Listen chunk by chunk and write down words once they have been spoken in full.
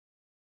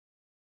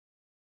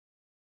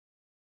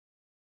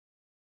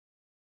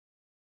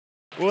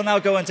we'll now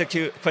go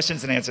into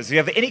questions and answers. If you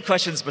have any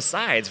questions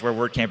besides where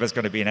WordCamp is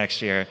going to be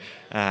next year,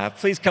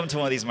 please come to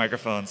one of these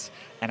microphones,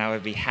 and I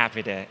would be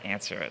happy to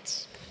answer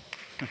it.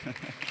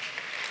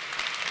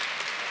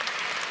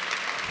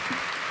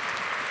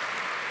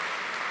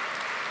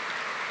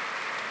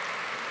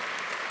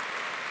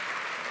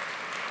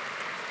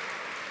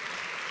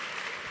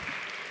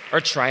 Or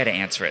try to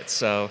answer it.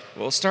 So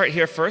we'll start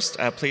here first.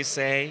 Please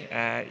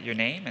say your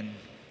name and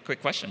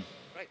quick question.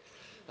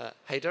 Right.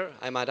 Hey there,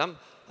 I'm Adam.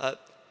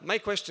 My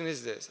question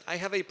is this. I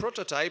have a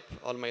prototype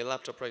on my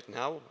laptop right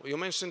now. You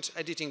mentioned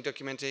editing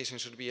documentation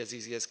should be as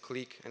easy as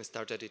click and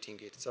start editing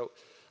it. So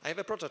I have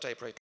a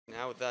prototype right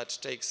now that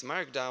takes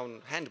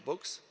Markdown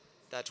handbooks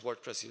that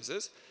WordPress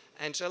uses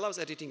and allows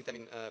editing them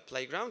in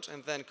Playground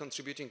and then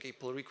contributing a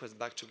pull request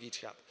back to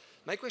GitHub.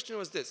 My question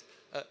was this.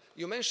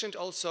 You mentioned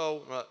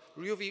also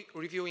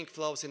reviewing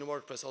flows in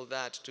WordPress, all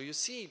that. Do you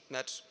see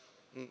that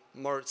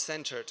more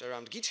centered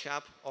around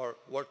GitHub or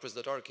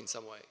WordPress.org in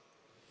some way?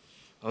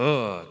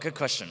 Oh, good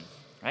question,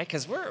 right?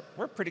 Because we're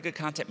a pretty good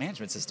content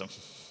management system.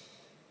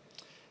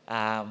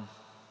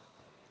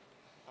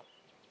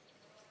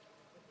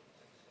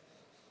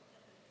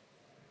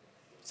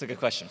 It's a good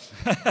question.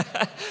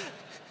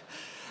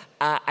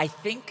 I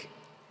think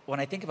when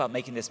I think about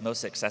making this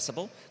most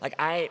accessible, like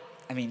I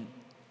mean,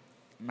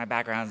 my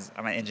background's,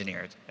 I'm an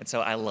engineer, and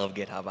so I love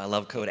GitHub. I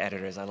love code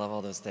editors. I love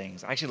all those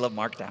things. I actually love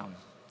Markdown.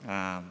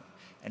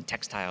 And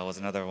Textile was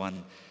another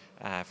one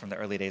from the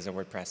early days of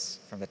WordPress,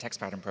 from the text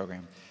pattern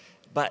program.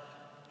 But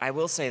I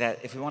will say that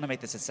if we want to make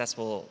this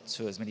accessible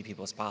to as many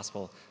people as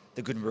possible,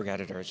 the Gutenberg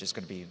editor is just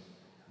going to be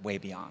way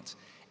beyond.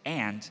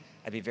 And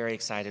I'd be very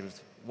excited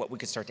with what we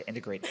could start to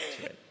integrate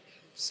to it.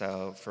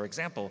 So, for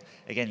example,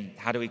 again,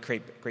 how do we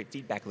create great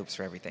feedback loops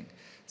for everything?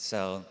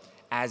 So,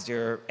 as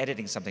you're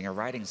editing something or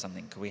writing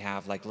something, could we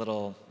have like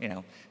little,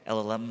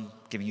 LLM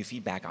giving you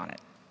feedback on it?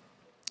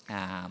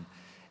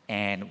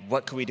 And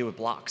what could we do with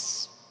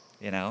blocks?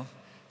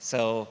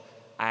 So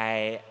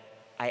I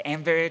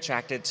am very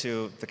attracted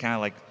to the kind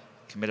of like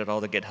committed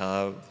all to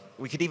GitHub.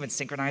 We could even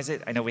synchronize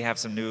it. I know we have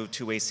some new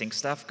two-way sync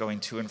stuff going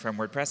to and from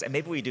WordPress, and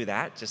maybe we do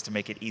that just to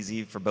make it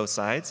easy for both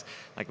sides.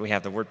 Like we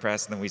have the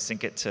WordPress, and then we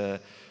sync it to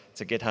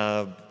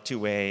GitHub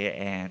two-way.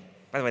 And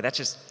by the way, that's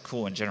just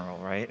cool in general,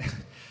 right?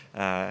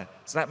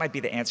 So that might be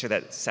the answer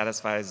that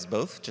satisfies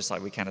both, just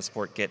like we kind of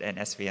support Git and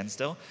SVN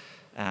still.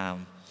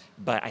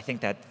 But I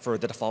think that for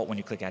the default, when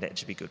you click at it, it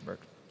should be Gutenberg.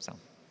 So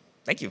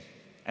thank you.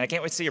 And I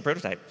can't wait to see your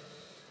prototype.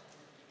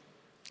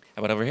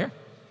 How about over here?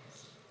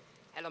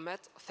 Hello, Matt.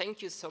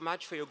 Thank you so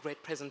much for your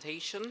great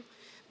presentation.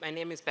 My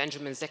name is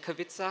Benjamin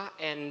Zekowitza,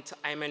 and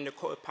I'm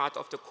part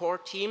of the core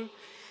team.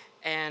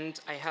 And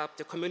I help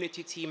the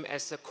community team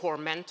as a core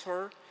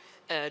mentor.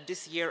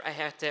 This year, I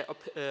had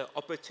the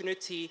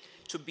opportunity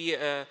to be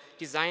a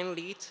design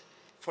lead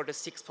for the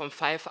 6.5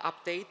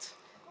 update.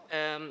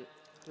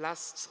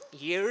 Last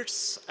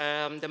years,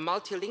 the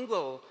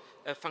multilingual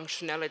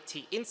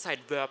functionality inside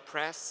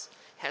WordPress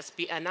has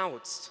been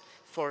announced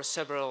for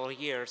several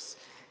years.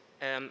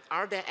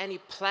 Are there any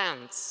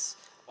plans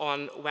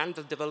on when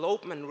the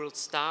development will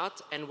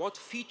start and what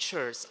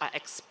features are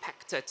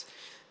expected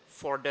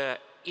for the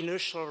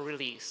initial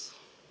release?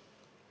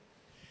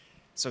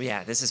 So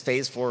yeah, this is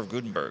phase 4 of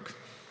Gutenberg,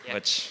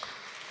 which...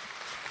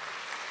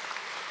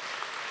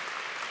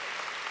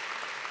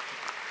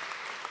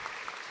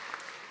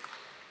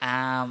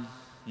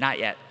 Not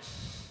yet,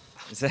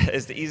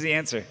 is the easy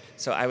answer.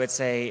 So I would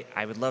say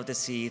I would love to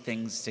see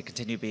things to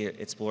continue to be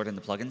explored in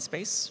the plugin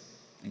space,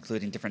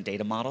 including different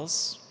data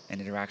models and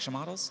interaction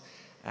models.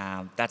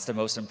 That's the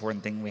most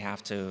important thing we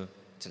have to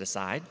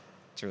decide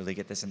to really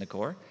get this in the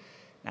core.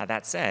 Now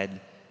that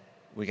said,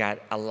 we got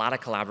a lot of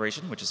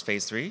collaboration, which is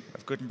phase 3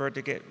 of Gutenberg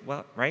to get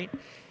right.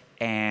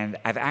 And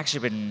I've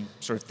actually been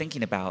sort of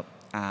thinking about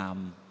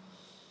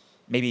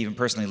maybe even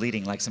personally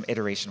leading like some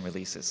iteration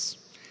releases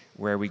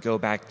where we go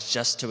back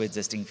just to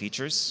existing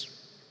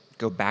features,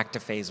 go back to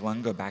phase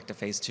 1, go back to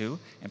phase 2,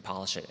 and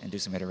polish it and do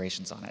some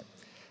iterations on it.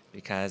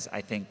 Because I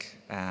think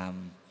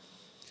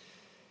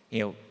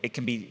it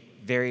can be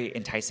very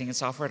enticing in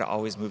software to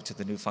always move to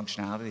the new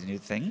functionality, the new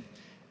thing.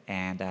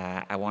 And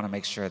I want to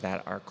make sure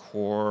that our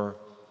core,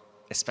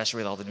 especially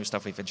with all the new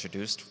stuff we've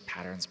introduced,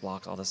 patterns,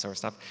 blocks, all this sort of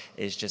stuff,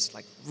 is just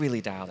like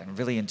really dialed in,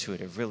 really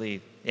intuitive,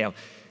 really,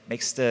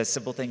 makes the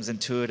simple things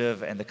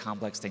intuitive and the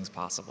complex things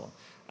possible.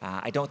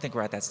 I don't think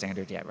we're at that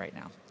standard yet right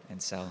now. And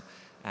so,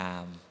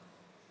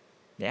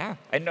 yeah,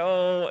 I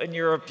know in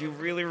Europe you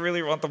really,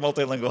 really want the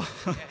multilingual.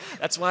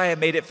 That's why I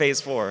made it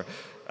phase 4,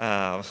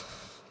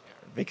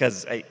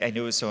 because I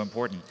knew it was so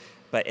important.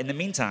 But in the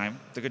meantime,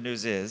 the good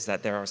news is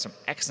that there are some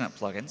excellent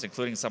plugins,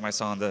 including some I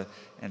saw in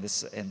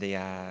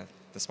the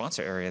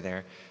sponsor area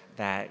there,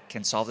 that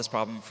can solve this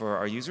problem for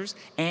our users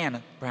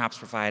and perhaps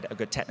provide a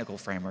good technical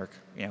framework,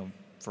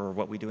 for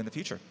what we do in the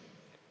future.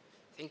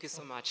 Thank you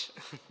so much.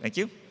 Thank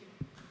you.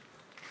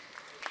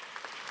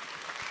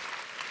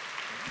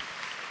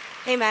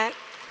 Hey, Matt.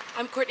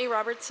 I'm Courtney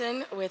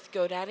Robertson with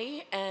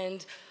GoDaddy,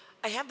 and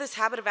I have this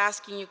habit of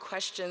asking you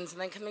questions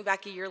and then coming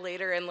back a year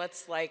later and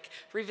let's like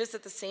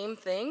revisit the same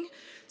thing.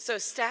 So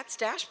stats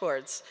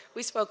dashboards,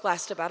 we spoke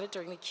last about it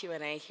during the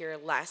Q&A here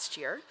last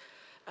year.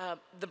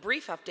 The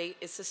brief update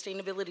is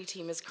sustainability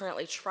team is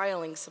currently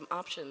trialing some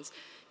options.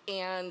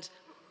 And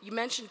you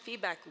mentioned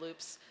feedback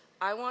loops.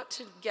 I want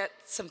to get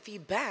some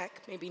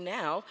feedback, maybe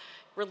now,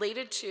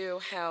 related to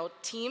how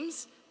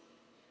teams,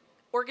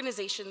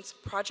 organizations,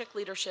 project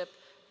leadership,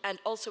 and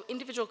also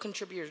individual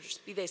contributors,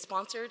 be they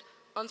sponsored,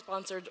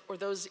 unsponsored, or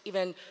those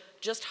even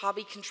just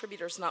hobby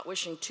contributors not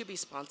wishing to be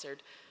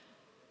sponsored.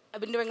 I've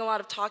been doing a lot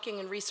of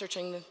talking and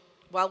researching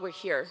while we're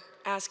here,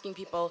 asking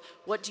people,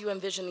 what do you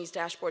envision these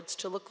dashboards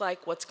to look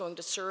like? What's going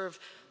to serve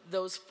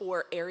those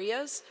 4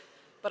 areas?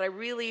 But I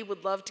really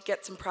would love to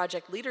get some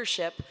project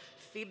leadership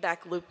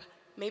feedback loop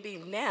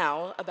maybe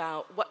now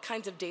about what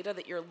kinds of data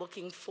that you're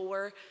looking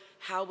for,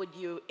 how would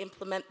you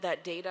implement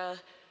that data,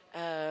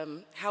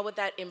 how would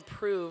that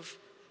improve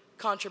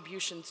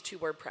contributions to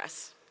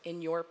WordPress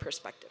in your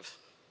perspective?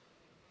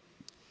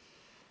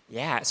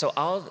 Yeah, so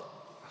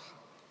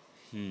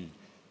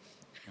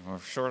we're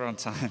short on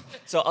time.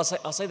 So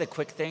I'll say the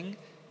quick thing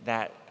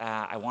that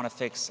I want to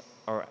fix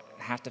or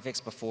have to fix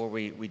before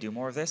we do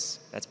more of this,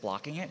 that's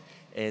blocking it,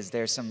 is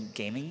there's some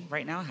gaming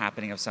right now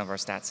happening of some of our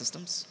stat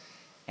systems.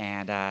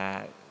 And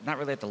not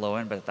really at the low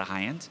end, but at the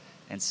high end.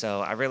 And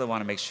so I really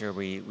want to make sure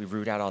we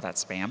root out all that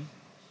spam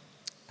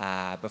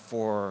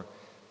before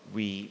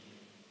we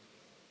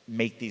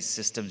make these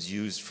systems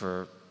used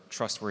for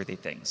trustworthy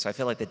things. So I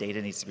feel like the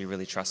data needs to be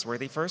really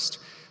trustworthy first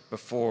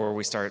before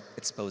we start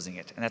exposing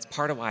it. And that's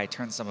part of why I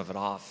turned some of it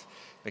off,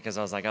 because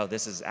I was like, oh,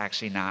 this is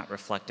actually not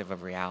reflective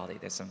of reality.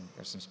 There's some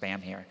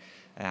spam here,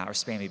 or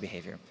spammy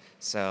behavior.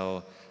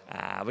 So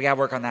we got to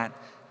work on that.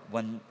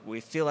 When we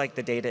feel like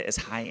the data is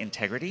high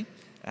integrity,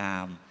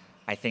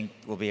 I think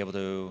we'll be able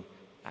to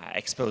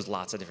expose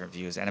lots of different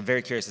views. And I'm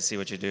very curious to see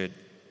what you do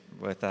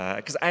with,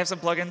 because I have some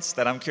plugins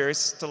that I'm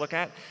curious to look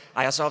at.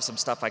 I also have some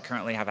stuff I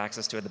currently have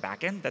access to at the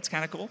back end that's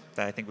kind of cool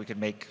that I think we could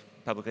make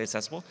publicly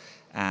accessible.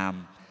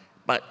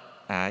 But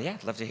yeah,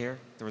 I'd love to hear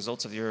the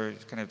results of your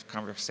kind of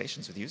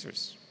conversations with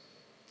users.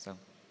 So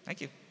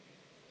thank you.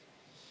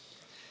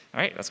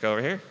 All right, let's go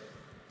over here.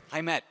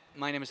 Hi, Matt.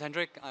 My name is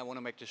Hendrik. I want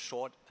to make this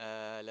short.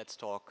 Let's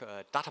talk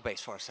database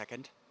for a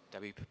second.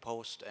 WP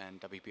Post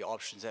and WP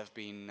Options have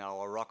been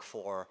our rock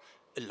for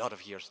a lot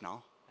of years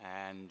now.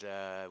 And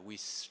we've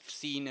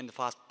seen in the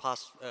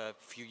past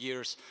few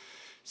years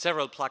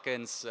several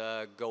plugins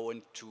go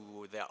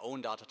into their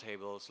own data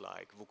tables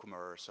like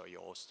WooCommerce or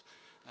Yoast.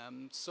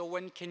 So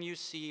when can you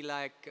see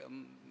like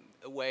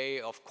a way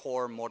of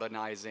core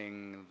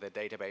modernizing the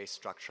database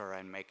structure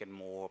and make it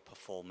more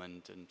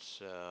performant and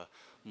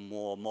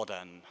more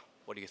modern?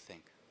 What do you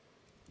think?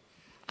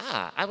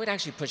 I would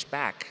actually push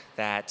back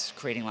that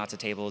creating lots of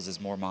tables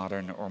is more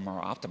modern or more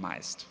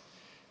optimized.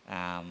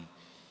 I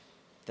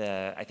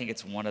think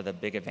it's one of the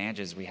big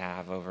advantages we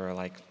have over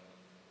like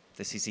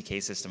the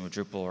CCK system of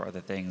Drupal or other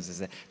things is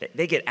that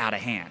they get out of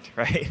hand,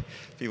 right?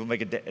 People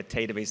make a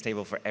database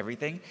table for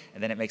everything,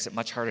 and then it makes it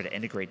much harder to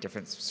integrate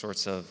different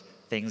sorts of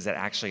things that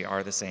actually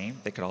are the same.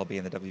 They could all be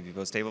in the WP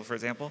Post table, for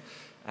example,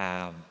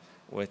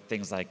 with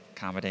things like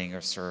commenting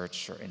or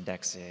search or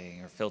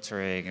indexing or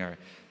filtering.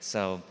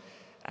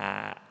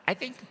 I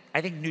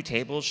think new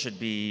tables should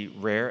be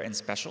rare and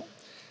special.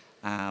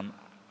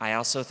 I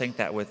also think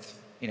that with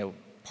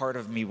part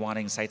of me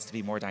wanting sites to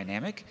be more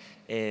dynamic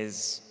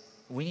is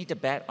we need to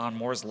bet on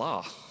Moore's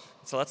law.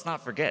 So let's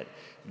not forget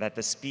that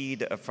the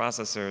speed of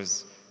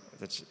processors,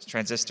 the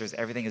transistors,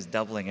 everything is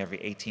doubling every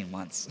 18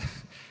 months.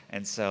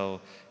 And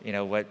so,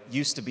 what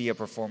used to be a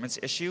performance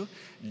issue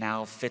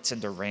now fits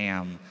into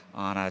RAM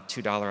on a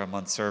 $2 a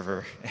month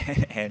server,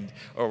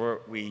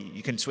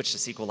 you can switch to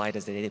SQLite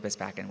as the database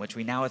backend, which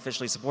we now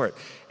officially support,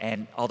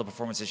 and all the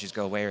performance issues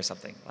go away or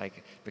something,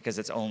 because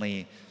it's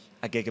only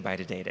a gigabyte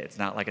of data. It's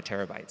not like a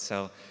terabyte.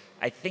 So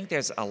I think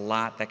there's a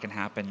lot that can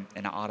happen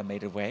in an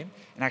automated way.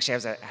 And actually, I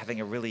was having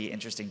a really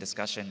interesting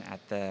discussion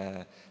at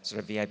the sort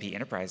of VIP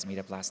enterprise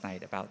meetup last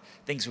night about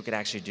things we could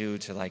actually do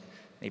to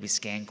maybe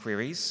scan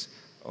queries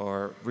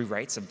or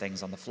rewrite some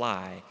things on the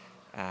fly,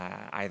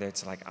 either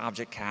to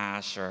object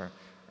cache or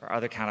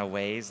other kind of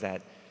ways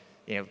that,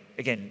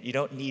 again, you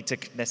don't need to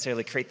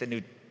necessarily create the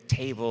new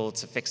table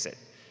to fix it.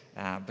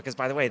 Because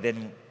by the way,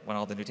 then when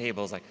all the new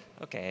tables,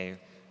 okay,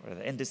 what are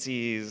the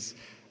indices?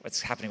 What's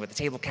happening with the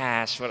table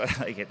cache?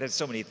 There's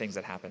so many things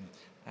that happen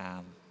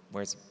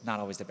where it's not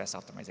always the best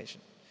optimization.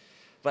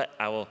 But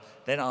I will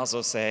then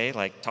also say,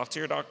 talk to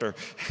your doctor.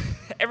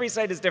 Every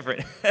site is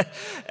different.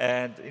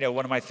 And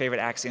one of my favorite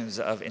axioms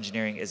of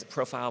engineering is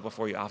profile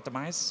before you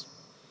optimize.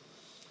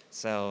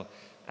 So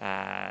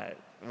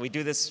we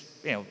do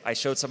this, I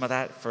showed some of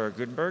that for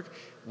Gutenberg.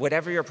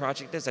 Whatever your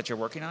project is that you're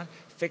working on,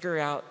 figure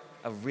out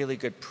a really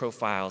good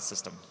profile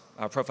system.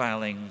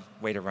 Profiling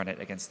way to run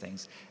it against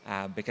things,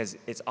 because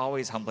it's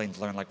always humbling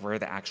to learn where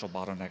the actual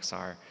bottlenecks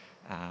are,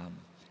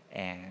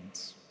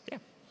 and yeah,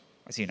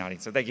 I see you nodding,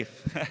 so thank you.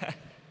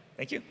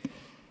 Thank you.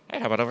 Hey,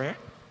 how about over here?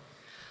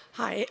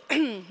 Hi,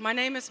 my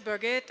name is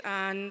Birgit,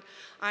 and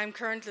I'm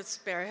currently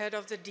spearhead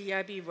of the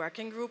DIB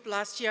working group.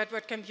 Last year at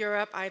WordCamp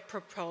Europe, I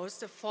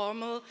proposed a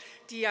formal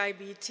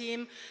DIB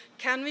team.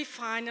 Can we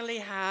finally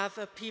have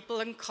a people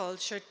and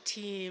culture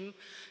team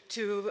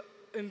to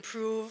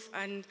improve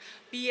and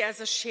be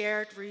as a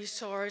shared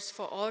resource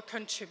for all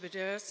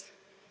contributors?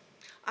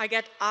 I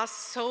get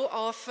asked so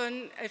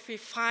often if we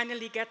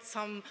finally get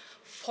some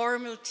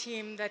formal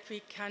team that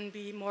we can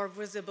be more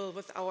visible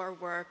with our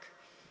work.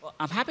 Well,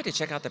 I'm happy to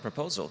check out the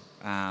proposal.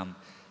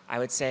 I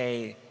would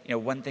say,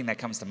 one thing that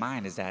comes to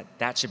mind is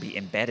that should be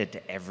embedded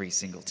to every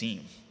single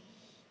team,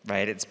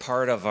 right? It's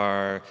part of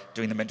our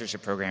doing the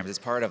mentorship programs. It's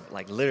part of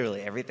like literally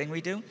everything we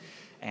do,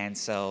 and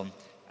so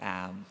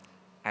I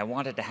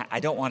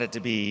don't want it to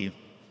be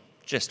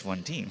just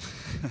one team,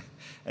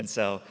 and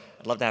so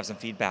I'd love to have some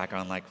feedback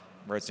on like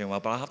where it's doing well.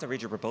 But I'll have to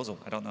read your proposal.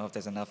 I don't know if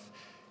there's enough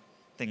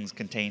things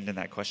contained in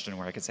that question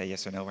where I could say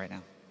yes or no right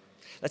now.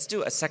 Let's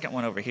do a second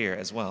one over here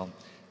as well.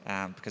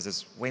 Because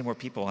there's way more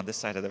people on this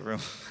side of the room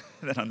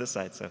than on this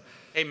side. So,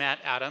 hey Matt,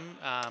 Adam.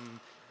 I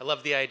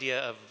love the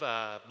idea of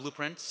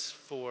blueprints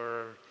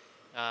for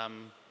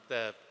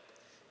the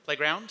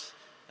playground.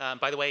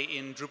 By the way,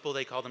 in Drupal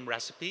they call them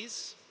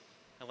recipes.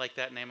 I like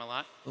that name a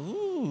lot.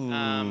 Ooh.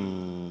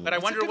 But I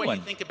wonder what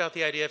you think about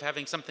the idea of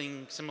having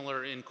something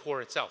similar in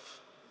core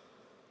itself.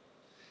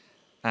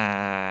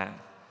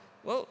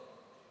 Well,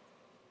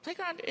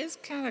 Playground is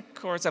kind of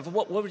core itself.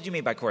 What would you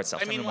mean by core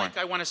itself? I mean, like,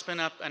 I want to spin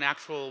up an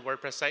actual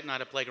WordPress site,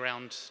 not a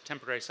Playground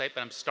temporary site,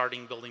 but I'm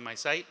starting building my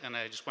site, and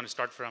I just want to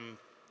start from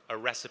a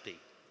recipe.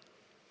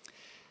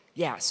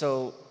 Yeah,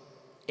 so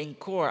in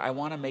core, I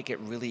want to make it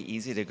really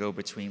easy to go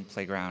between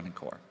Playground and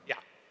core. Yeah,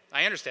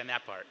 I understand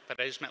that part, but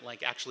I just meant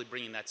like actually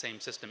bringing that same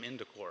system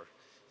into core.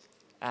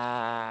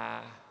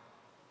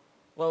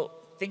 Well,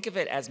 think of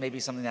it as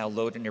maybe something that'll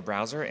load in your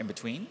browser in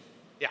between.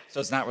 Yeah. So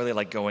it's not really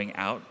like going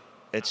out.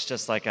 It's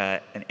just like an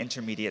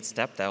intermediate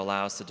step that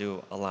allows us to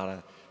do a lot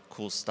of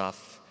cool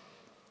stuff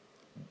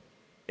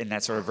in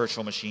that sort of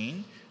virtual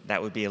machine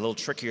that would be a little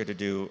trickier to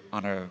do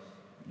on a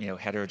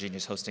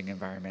heterogeneous hosting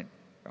environment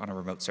on a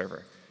remote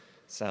server.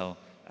 So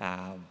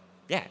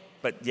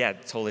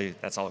totally,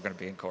 that's all going to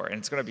be in core. And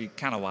it's going to be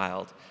kind of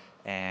wild.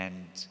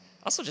 And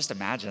also just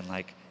imagine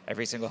like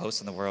every single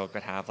host in the world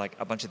could have like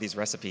a bunch of these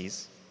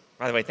recipes.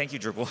 By the way, thank you,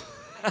 Drupal.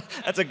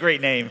 That's a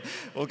great name.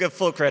 We'll give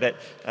full credit.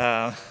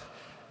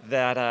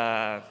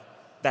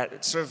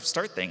 That sort of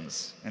start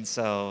things. And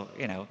so,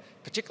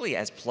 particularly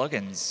as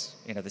plugins,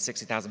 the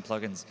 60,000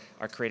 plugins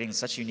are creating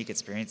such unique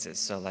experiences.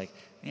 So like,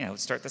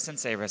 start the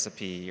Sensei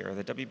recipe or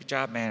the WP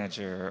Job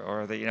Manager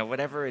or the,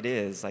 whatever it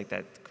is like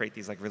that, create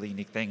these like really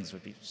unique things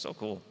would be so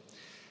cool.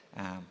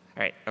 All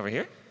right, over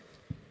here.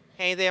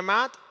 Hey there,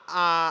 Matt.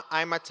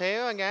 I'm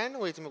Matteo again.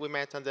 We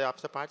met on the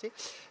after party.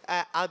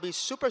 I'll be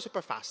super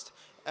fast.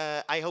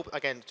 I hope,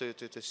 again,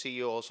 to see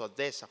you also at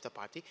this after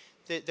party.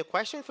 The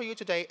question for you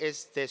today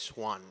is this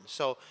one.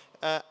 So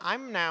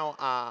I'm now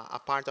a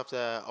part of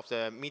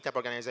the meetup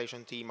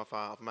organization team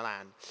of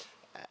Milan.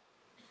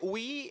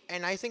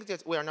 And I think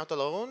that we are not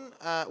alone.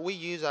 We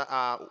use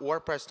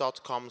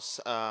WordPress.com's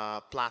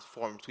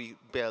platform to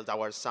build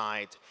our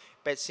site.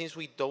 But since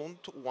we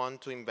don't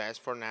want to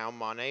invest for now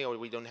money, or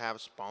we don't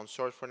have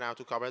sponsors for now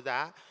to cover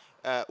that,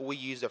 we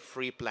use a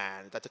free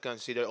plan that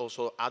consider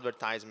also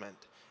advertisement.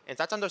 And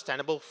that's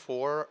understandable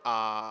for,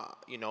 a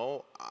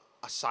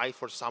site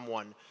for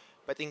someone.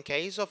 But in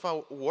case of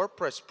a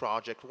WordPress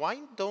project, why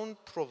don't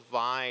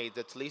provide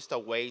at least a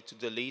way to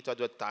delete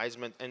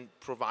advertisement and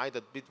provide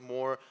a bit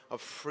more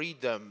of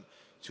freedom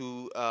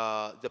to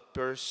the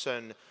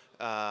person,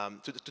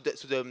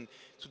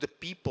 to the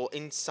people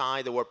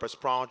inside the WordPress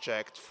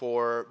project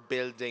for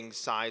building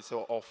sites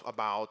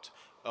about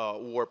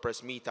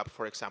WordPress Meetup,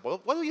 for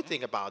example? What do you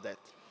think about that?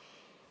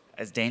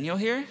 Is Daniel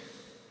here?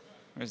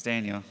 Where's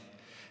Daniel?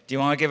 Do you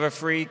want to give a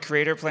free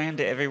creator plan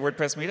to every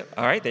WordPress meetup?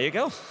 All right, there you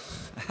go.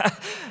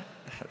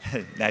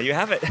 Now you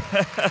have it.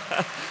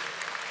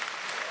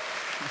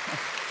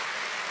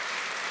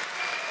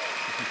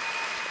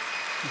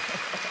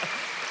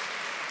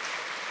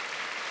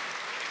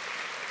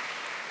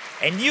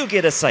 And you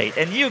get a site,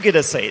 and you get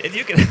a site, and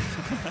you get.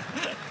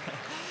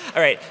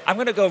 All right, I'm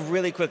going to go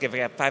really quick if we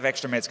have 5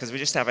 extra minutes because we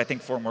just have, I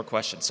think, 4 more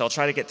questions. So I'll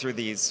try to get through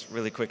these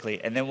really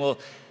quickly, and then we'll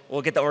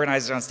get the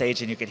organizers on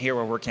stage, and you can hear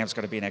where WordCamp's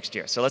going to be next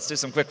year. So let's do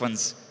some quick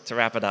ones to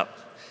wrap it up.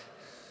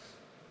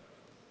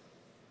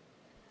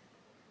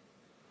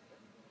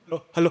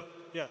 Hello.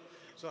 Yeah.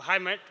 So hi,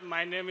 Matt.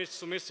 My name is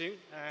Sumit Singh,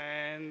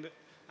 and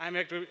I'm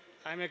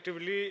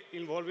actively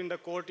involved in the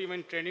core team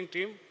and training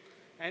team.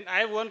 And I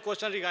have one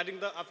question regarding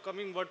the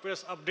upcoming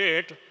WordPress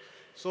update.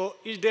 So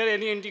is there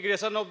any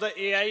integration of the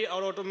AI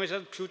or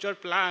automation future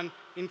plan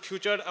in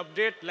future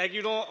update? Like,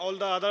 all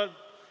the other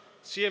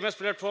CMS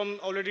platform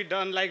already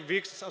done, like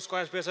Wix,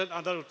 Squarespace, and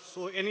others.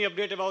 So any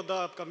update about the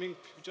upcoming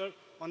future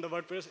on the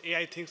WordPress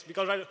AI things?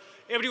 Because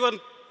everyone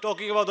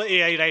talking about the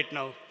AI right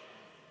now.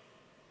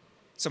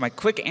 So my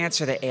quick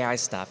answer to AI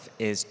stuff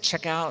is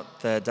check out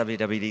the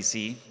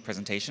WWDC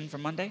presentation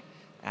from Monday.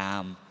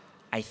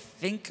 I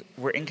think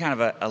we're in kind of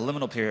a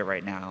liminal period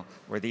right now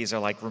where these are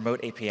like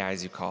remote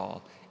APIs you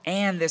call.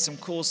 And there's some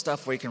cool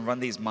stuff where you can run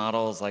these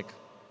models like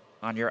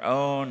on your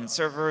own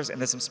servers,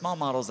 and there's some small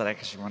models that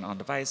actually run on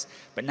device.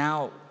 But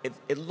now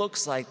it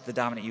looks like the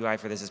dominant UI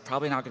for this is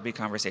probably not going to be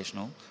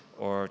conversational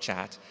or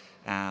chat.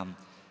 And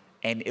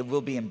it will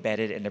be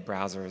embedded into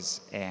browsers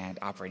and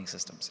operating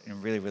systems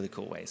in really, really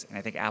cool ways. And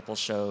I think Apple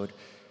showed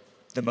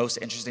the most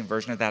interesting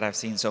version of that I've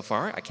seen so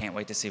far. I can't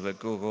wait to see what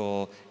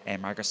Google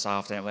and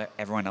Microsoft and what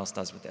everyone else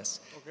does with this.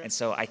 Okay. And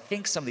so I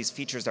think some of these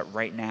features that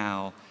right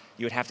now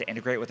you would have to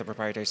integrate with a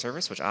proprietary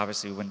service, which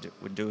obviously we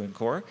wouldn't do in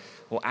core,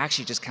 will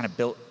actually just kind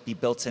of be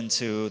built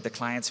into the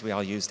clients we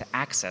all use to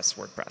access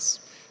WordPress.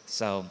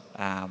 So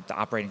the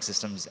operating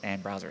systems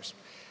and browsers.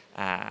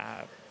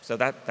 So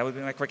that would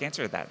be my quick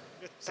answer to that.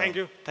 Thank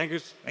you. Thank you.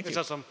 Thank it's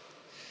you. awesome.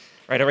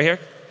 Right over here.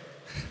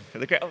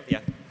 Oh,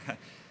 yeah.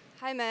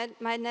 Hi,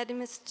 Matt. My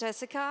name is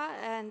Jessica,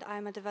 and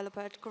I'm a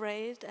developer at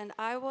Grade. And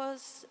I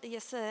was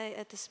yesterday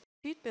at the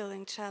Speed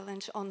Building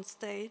Challenge on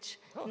stage.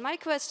 Oh. And my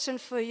question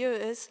for you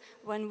is,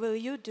 when will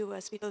you do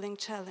a Speed Building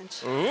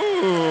Challenge? Ooh.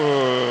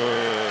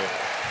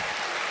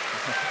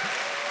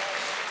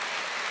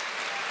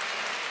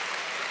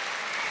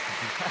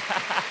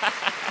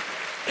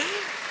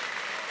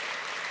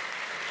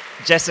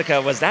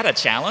 Jessica, was that a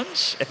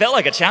challenge? It felt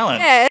like a challenge.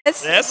 Yes,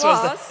 this it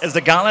was. Is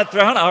the gauntlet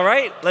thrown? All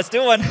right, let's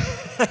do one.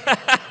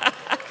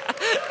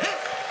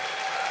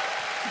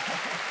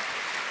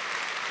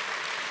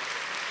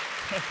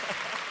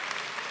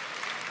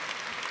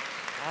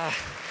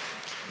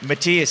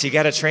 Matthias, you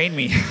got to train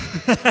me.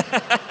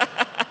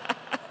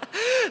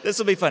 This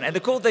will be fun. And the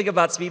cool thing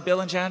about speed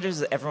building challenges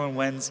is that everyone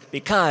wins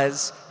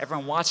because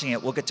everyone watching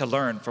it will get to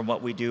learn from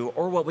what we do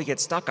or what we get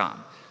stuck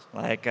on.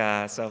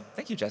 So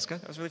thank you, Jessica.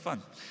 That was really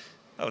fun.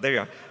 Oh, there you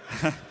are.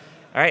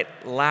 All right,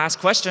 last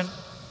question.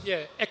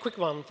 Yeah, a quick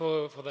one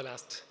for the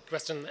last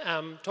question.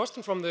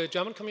 Torsten from the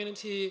German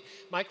community,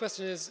 my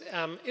question is,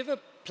 if a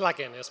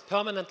plugin is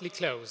permanently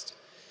closed,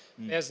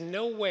 there's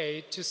no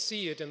way to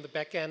see it in the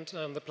backend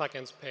on the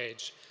plugins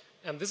page.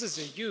 And this is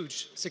a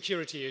huge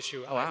security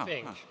issue, I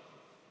think. Huh.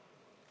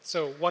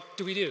 So what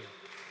do we do?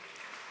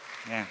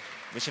 Yeah,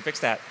 we should fix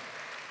that.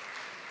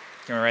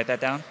 Can we write that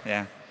down?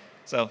 Yeah.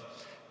 So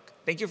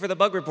thank you for the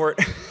bug report.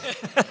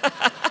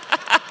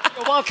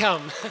 You're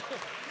welcome.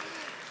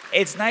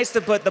 It's nice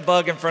to put the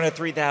bug in front of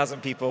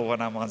 3,000 people when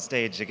I'm on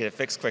stage to get it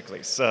fixed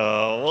quickly.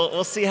 So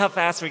we'll see how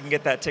fast we can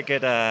get that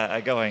ticket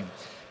going.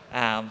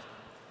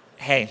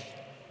 Hey,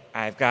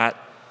 I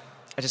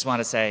just want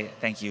to say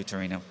thank you,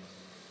 Torino.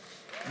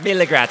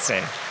 Mille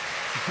grazie.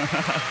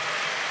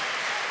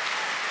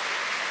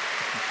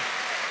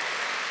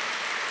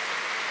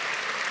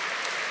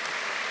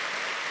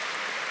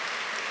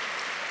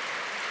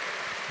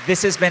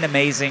 This has been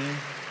amazing.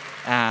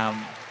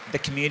 The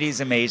community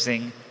is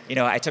amazing. You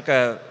know, I took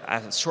a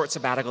short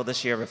sabbatical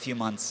this year of a few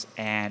months,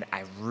 and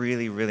I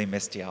really, really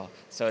missed y'all.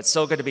 So it's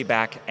so good to be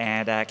back,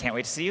 and I can't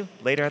wait to see you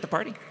later at the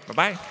party.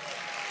 Bye-bye.